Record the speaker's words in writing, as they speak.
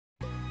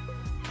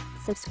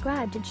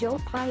Subscribe to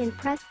GOTI and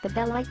press the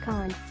bell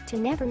icon to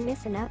never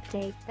miss an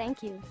update. Thank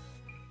you.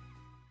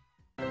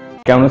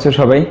 কেমন আছো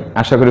সবাই?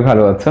 আশা করি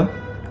ভালো আছো।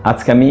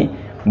 আজকে আমি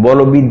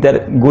বলবিদ্যার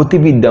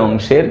গতিবিদ্যা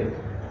অংশের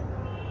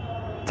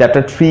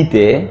চ্যাপ্টার 3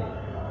 তে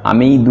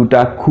আমি দুটো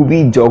খুবই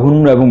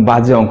জঘন্য এবং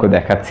বাজে অঙ্ক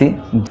দেখাচ্ছি।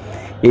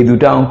 এই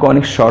দুটো অঙ্ক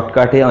অনেক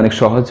শর্টকাটে অনেক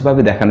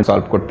সহজভাবে দেখানো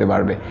সলভ করতে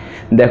পারবে।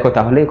 দেখো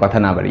তাহলে কথা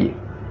না বাড়িয়ে।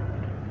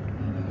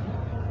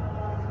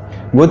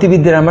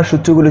 গতিবিদ্যার আমরা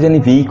সূত্রগুলো জানি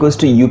v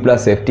 = u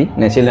 + ft।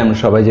 ন্যাচারালি আমরা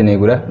সবাই জানি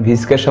এগুলা। v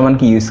স্কয়ার সমান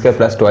কি u square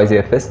 +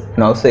 2fs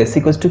and also s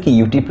 = কি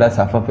ut +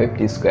 half of ft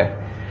square.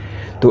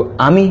 তো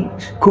আমি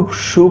খুব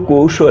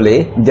সুকৌশলে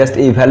জাস্ট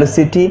এই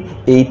ভেলোসিটি,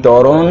 এই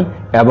ত্বরণ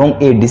এবং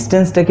এই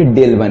ডিসটেন্সটাকে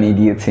ডেল বানিয়ে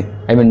দিয়েছি।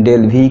 I mean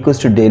del v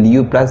 = del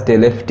u +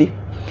 del ft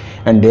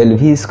and del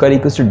v square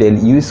 = del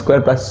u square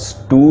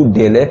 + 2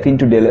 del f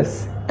into del s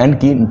and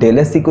কি del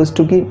s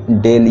 = কি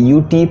del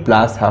ut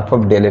 + half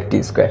of del ft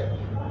square.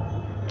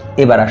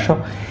 এবার আসো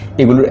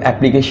এগুলোর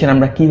application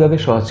আমরা কিভাবে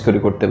সহজ করে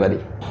করতে পারি।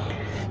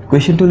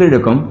 কোয়েশ্চেনটা হলো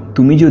এরকম,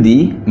 তুমি যদি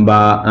বা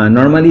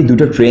নর্মালি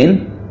দুটো ট্রেন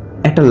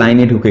একটা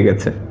লাইনে ঢুকে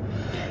গেছে,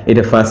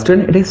 এটা ফার্স্ট ট্রেন,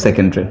 এটা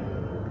সেকেন্ড ট্রেন।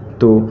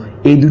 তো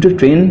এই দুটো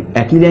ট্রেন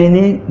একই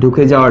লাইনে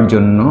ঢুকে যাওয়ার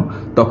জন্য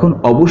তখন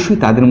অবশ্যই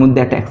তাদের মধ্যে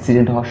একটা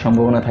অ্যাক্সিডেন্ট হওয়ার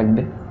সম্ভাবনা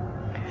থাকবে।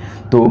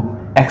 তো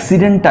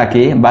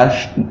অ্যাক্সিডেন্টটাকে বা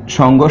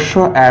সংঘর্ষ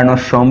এড়ানো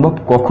সম্ভব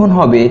কখন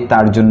হবে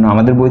তার জন্য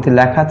আমাদের বইতে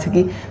লেখা আছে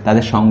কি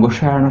তাদের সংঘর্ষ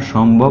এড়ানো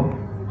সম্ভব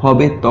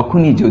হবে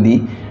তখনই যদি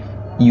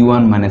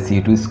u1 -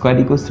 u2 square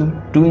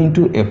 = 2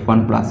 × f1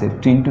 +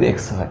 f2 × x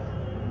হয়।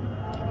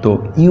 তো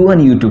u1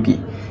 u2 কি,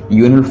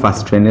 u1 হল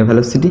ফার্স্ট ট্রেনের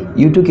ভেলোসিটি,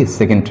 u2 কি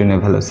সেকেন্ড ট্রেনের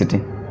ভেলোসিটি,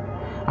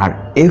 আর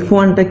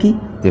f1টা কি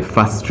যে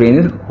ফার্স্ট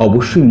ট্রেনের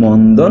অবশ্যই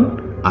মন্দন,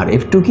 আর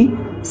f2 কি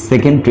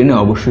সেকেন্ড ট্রেনে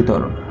অবশ্যই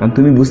ত্বরণ। কারণ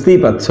তুমি বুঝতেই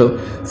পারছো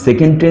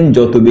সেকেন্ড ট্রেন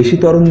যত বেশি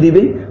ত্বরণ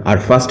দিবে আর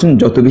ফার্স্ট ট্রেন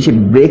যত বেশি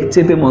ব্রেক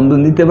চেপে মন্দন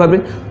দিতে পারবে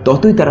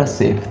ততই তারা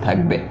সেফ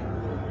থাকবে।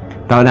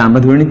 তাহলে আমরা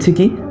ধরে নিচ্ছি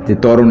কি যে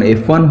ত্বরণ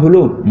f1 হলো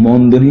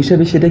মন্দন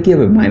হিসাবে সেটা কি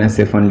হবে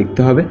 -f1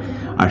 লিখতে হবে,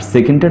 আর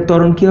সেকেন্ডটার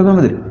ত্বরণ কি হবে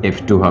আমাদের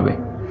f2 হবে।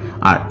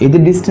 আর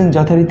এদের ডিস্টেন্স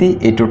যথারীতি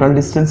এই টোটাল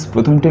ডিস্টেন্স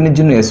প্রথম ট্রেনের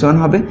জন্য s1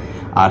 হবে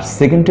আর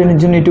সেকেন্ড ট্রেনের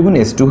জন্য এটুকুন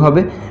s2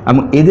 হবে,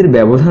 এবং এদের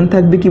ব্যবধান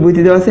থাকবে কি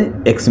বইতে দেওয়া আছে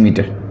x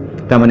মিটার।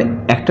 তার মানে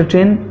একটা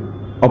ট্রেন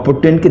অপর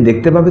ট্রেনকে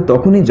দেখতে পাবে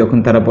তখনই যখন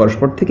তারা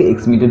পরস্পর থেকে x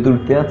মিটার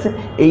দূরত্বে আছে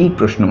এই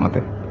প্রশ্ন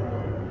মতে।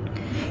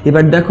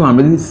 এবার দেখো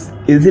আমরা যদি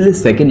ইজিলি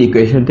সেকেন্ড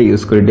ইকুয়েশনটা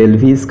ইউজ করি, del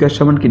v স্কয়ার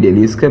সমান কি del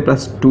u square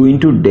 + 2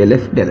 × del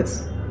f del s।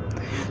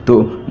 তো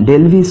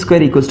del v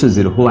স্কয়ার =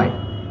 0 হোয়াই,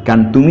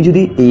 কারণ তুমি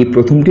যদি এই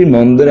প্রথমটির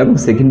মন্দন এবং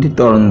সেকেন্ডটির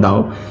ত্বরণ দাও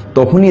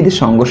তখনই এদের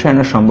সংঘর্ষ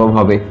আনা সম্ভব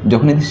হবে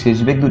যখন এদের শেষ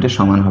বেগ দুটো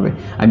সমান হবে।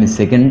 আমি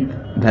সেকেন্ড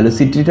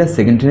ভ্যালোসিটিটা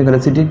সেকেন্ড ট্রেনের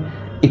ভ্যালোসিটির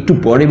একটু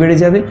পরে বেড়ে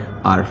যাবে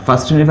আর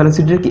ফার্স্ট ট্রেনের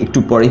ভ্যালোসিটিটা একটু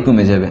পরেই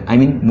কমে যাবে। আই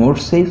মিন মোর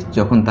সেফ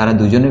যখন তারা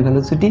দুজনের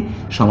ভ্যালোসিটি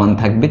সমান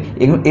থাকবে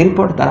এবং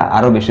এরপর তারা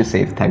আরও বেশি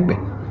সেফ থাকবে।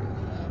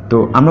 তো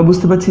আমরা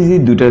বুঝতে পারছি যে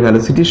দুটার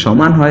ভ্যালোসিটি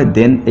সমান হয়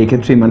দেন এই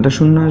ক্ষেত্রে মানটা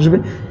 0 আসবে।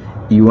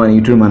 u1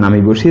 u2 এর মান আমি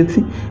বসিয়েছি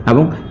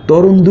এবং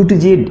ত্বরণ দুটি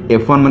যে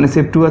f1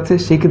 - f2 আছে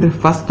সেই ক্ষেত্রে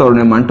ফার্স্ট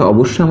ত্বরণের মানটা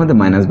অবশ্যই আমাদের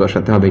মাইনাস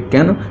বসাতে হবে।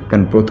 কেন?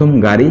 কারণ প্রথম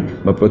গাড়ি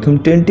বা প্রথম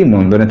ট্রেনটি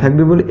মন্দনে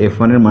থাকবে বলে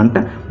f1 এর মানটা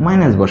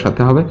মাইনাস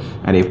বসাতে হবে,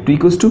 আর f2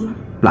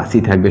 =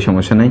 প্লাসই থাকবে,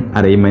 সমস্যা নাই।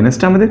 আর এই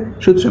মাইনাসটা আমাদের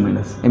সূত্র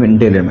মাইনাস, আই মিন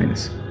ডেলের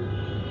মাইনাস।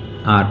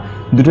 আর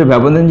দুটোর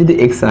ব্যবধান যদি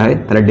x হয়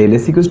তাহলে del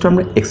s =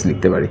 আমরা x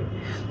লিখতে পারি।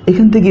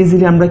 এখান থেকে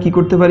ইজিলি আমরা কি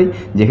করতে পারি,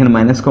 যেখানে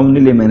মাইনাস কমন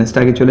নিলে মাইনাসটা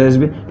আগে চলে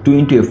আসবে, 2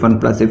 × f1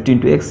 + f2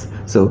 × x।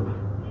 So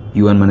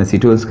u1 -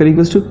 u2 square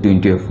 = 2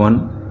 × f1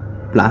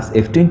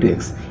 + f2 × x।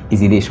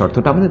 Easily এই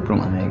শর্তটা আমাদের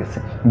প্রমাণ হয়ে গেছে।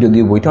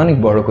 যদিও বইতে অনেক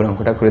বড় করে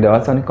অঙ্কটা করে দেওয়া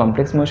আছে, অনেক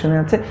কমপ্লেক্স মোশনে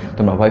আছে,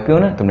 তোমরা ভয় পেও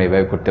না, তোমরা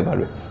এইভাবে করতে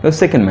পারবে। এবার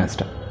সেকেন্ড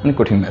ম্যাথসটা অনেক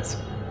কঠিন ম্যাথস,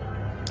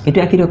 এটা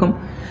একই রকম।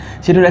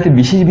 সেটা একটা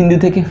বিশেষ বিন্দু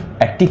থেকে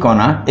একটি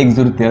কণা x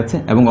দূরত্বে আছে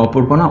এবং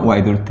অপর কণা y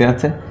দূরত্বে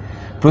আছে।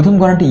 প্রথম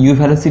কণাটি u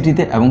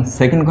ভ্যালোসিটিতে এবং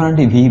সেকেন্ড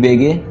কণাটি v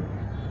বেগে,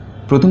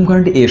 প্রথম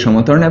কণাটি a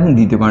সমতরণে এবং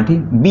দ্বিতীয় কণাটি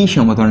b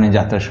সমতরণে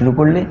যাত্রা শুরু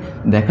করলে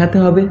দেখাতে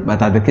হবে বা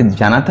তাদেরকে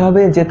জানাতে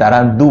হবে যে তারা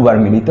দুবার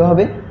মিলিত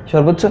হবে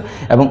সর্বোচ্চ,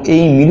 এবং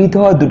এই মিলিত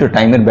হওয়া দুটো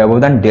টাইমের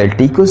ব্যবধান del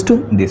t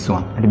 = this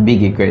one, একটা বিগ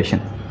ইকুয়েশন।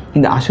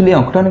 কিন্তু আসলে এই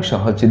অঙ্কটা অনেক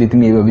সহজ যদি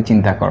তুমি এইভাবে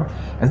চিন্তা করো।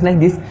 ইটস লাইক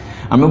দিস,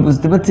 আমরা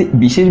বুঝতে পারছি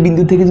বিশেষ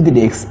বিন্দু থেকে যদি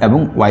x এবং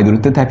y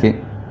দূরত্বে থাকে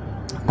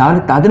তাহলে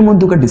তাদের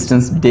মধ্যকার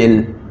ডিস্টেন্স del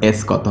s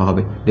কত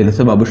হবে? del s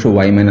হবে অবশ্যই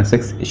y -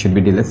 x, it should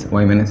be del s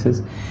y - s।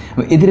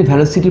 এবং এদের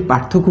ভ্যালোসিটির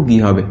পার্থক্য কী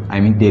হবে? I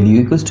mean del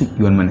u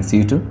 = u1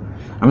 - u2।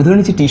 আমরা ধরে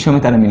নিচ্ছি t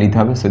সময় তারা মিলিত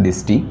হবে, so this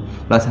t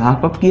plus half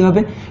of কী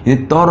হবে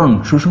এদের ত্বরণ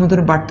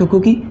সুষমতার পার্থক্য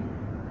কি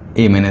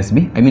a - b,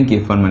 আই মিন কি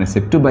f1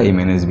 - f2 বা a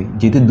 - b।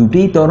 যেহেতু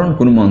দুটোই ত্বরণ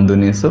কোনো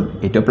মন্দনে এসো,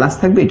 এটা প্লাস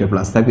থাকবে এটা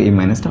প্লাস থাকবে, এই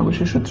মাইনাসটা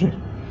অবশ্যই সূত্রের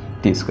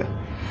t স্কয়ার।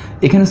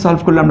 এখানে সলভ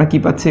করলে আমরা কি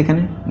পাচ্ছি,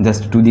 এখানে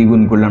জাস্ট 2 দিয়ে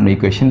গুণ করলে আমরা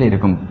ইকুয়েশনটা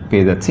এরকম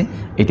পেয়ে যাচ্ছি।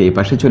 এটা এই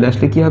পাশে চলে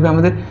আসলে কি হবে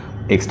আমাদের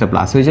এক্সটা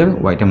প্লাস হয়ে যাবে,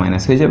 ওয়াইটা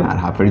মাইনাস হয়ে যাবে, আর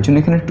হাফের জন্য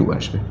এখানে 2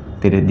 আসবে।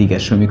 তো এটা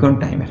দিকের সমীকরণ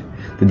টাইমের।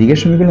 তো দিকের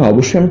সমীকরণে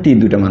অবশ্যই আমি টি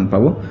দুটো মান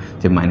পাবো,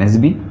 যে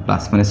 -b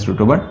 +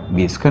 -√b²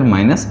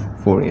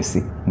 -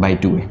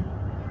 4ac/2a।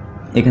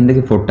 এখান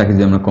থেকে 4টাকে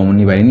যদি আমরা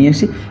কমনলি বাইরে নিয়ে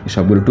আসি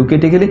সবগুলো 2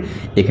 কেটে গেলে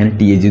এখানে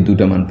টি এ যে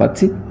দুটো মান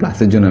পাচ্ছি,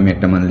 প্লাসের জন্য আমি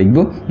একটা মান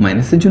লিখবো,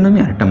 মাইনাসের জন্য আমি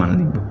আরেকটা মান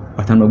লিখবো।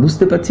 অর্থাৎ আমরা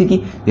বুঝতে পারছি কি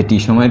যে টি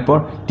সময়ের পর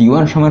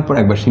T1 সময়ের পর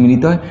একবার সে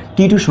মিলিত হয়,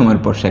 T2 সময়ের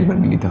পর সে একবার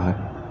মিলিত হয়।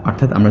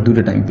 অর্থাৎ আমরা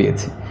দুটো টাইম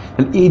পেয়েছি।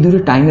 তাহলে এই দুটো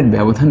টাইমের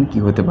ব্যবধান কি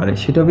হতে পারে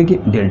সেটা হবে কি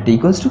delta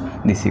equals to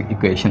this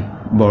equation,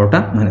 বড়টা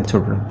মানে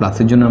ছোটটা।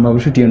 প্লাসের জন্য আমরা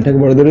অবশ্যই T1টাকে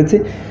বড় ধরেছি,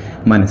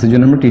 মাইনাসের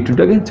জন্য আমরা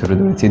T2টাকে ছোট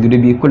ধরেছি। এই দুটো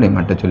বিয়োগ করলে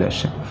মানটা চলে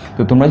আসে।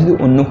 তো তোমরা যদি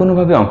অন্য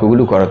কোনোভাবে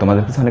অঙ্কগুলো করো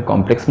তোমাদের কাছে অনেক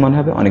কমপ্লেক্স মনে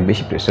হবে, অনেক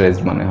বেশি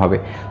প্রেশারাইজড মনে হবে।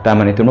 তার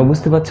মানে তোমরা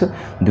বুঝতে পারছো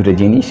দুটো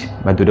জিনিস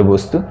বা দুটো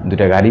বস্তু,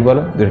 দুটো গাড়ি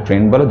বলো, দুটো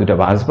ট্রেন বলো, দুটো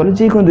বাস বলো,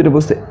 যে কোনো দুটো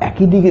বস্তু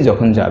একই দিকে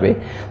যখন যাবে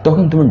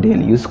তখন তোমরা ডেল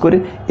ইউজ করে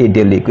এই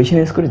ডেল ইকুয়েশন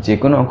ইউজ করে যে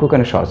কোনো অঙ্ক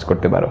কেন সহজ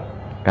করতে পারো।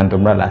 কারণ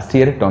তোমরা লাস্ট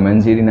ইয়ারে টম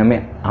অ্যান্ড জেরি নামে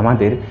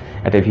আমাদের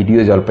একটা ভিডিও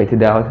জলপাইতে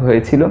দেওয়া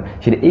হয়েছিল,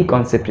 সেটা এই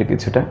কনসেপ্টের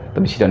কিছুটা,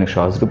 তবে সেটা অনেক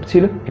সহজ রূপ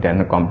ছিল, এটা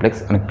অনেক কমপ্লেক্স,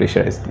 অনেক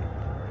প্রেশারাইজড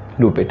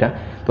রূপ এটা।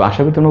 তো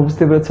আশা করি তোমরা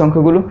বুঝতে পেরেছো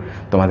অঙ্কগুলো,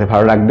 তোমাদের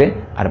ভালো লাগবে।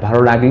 আর ভালো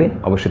লাগলে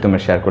অবশ্যই তোমরা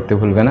শেয়ার করতে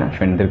ভুলবে না,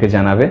 ফ্রেন্ডদেরকে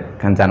জানাবে,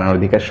 কারণ জানার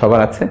অধিকার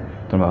সবার আছে।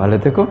 তোমরা ভালো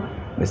থেকো,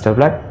 best of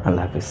luck,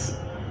 Allah Hafiz.